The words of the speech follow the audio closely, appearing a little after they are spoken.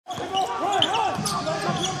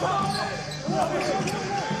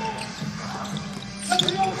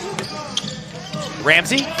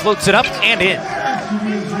Ramsey floats it up and in.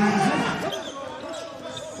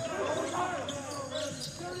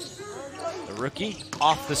 The rookie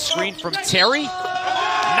off the screen from Terry.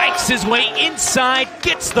 Knifes his way inside,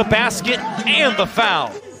 gets the basket and the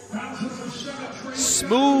foul.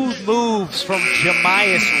 Smooth moves from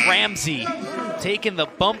Jahmi'us Ramsey, taking the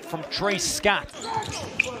bump from Trey Scott.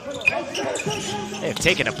 They've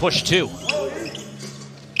taken a push too.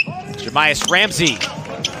 Jahmi'us Ramsey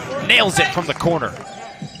nails it from the corner.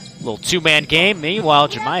 Little two-man game. Meanwhile,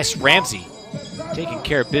 Jahmi'us Ramsey taking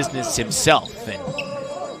care of business himself. And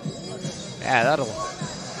yeah,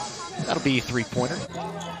 that'll be a three-pointer.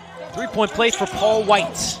 Three-point play for Paul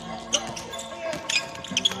White.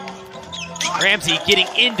 Ramsey getting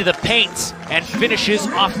into the paint and finishes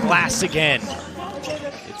off glass again.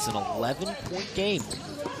 It's an 11-point game.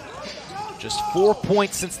 Just 4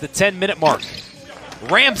 points since the 10-minute mark.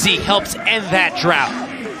 Ramsey helps end that drought.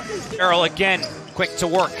 Farrell again, quick to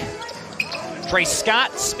work. Trey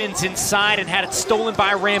Scott spins inside and had it stolen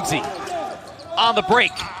by Ramsey. On the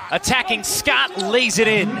break, attacking Scott, lays it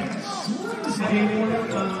in.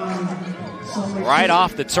 Right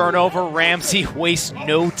off the turnover, Ramsey wastes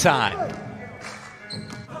no time.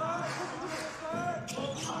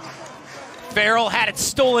 Farrell had it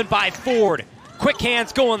stolen by Ford. Quick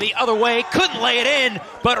hands going the other way, couldn't lay it in,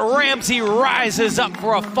 but Ramsey rises up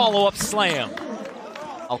for a follow-up slam.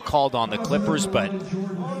 All called on the Clippers, but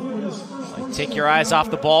take your eyes off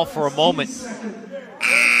the ball for a moment.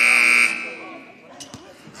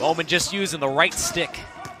 Bowman just using the right stick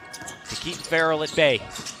to keep Farrell at bay.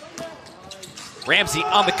 Ramsey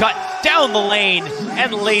on the cut, down the lane,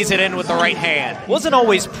 and lays it in with the right hand. Wasn't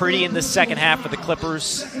always pretty in the second half for the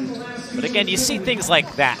Clippers, but again, you see things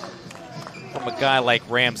like that from a guy like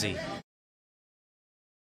Ramsey.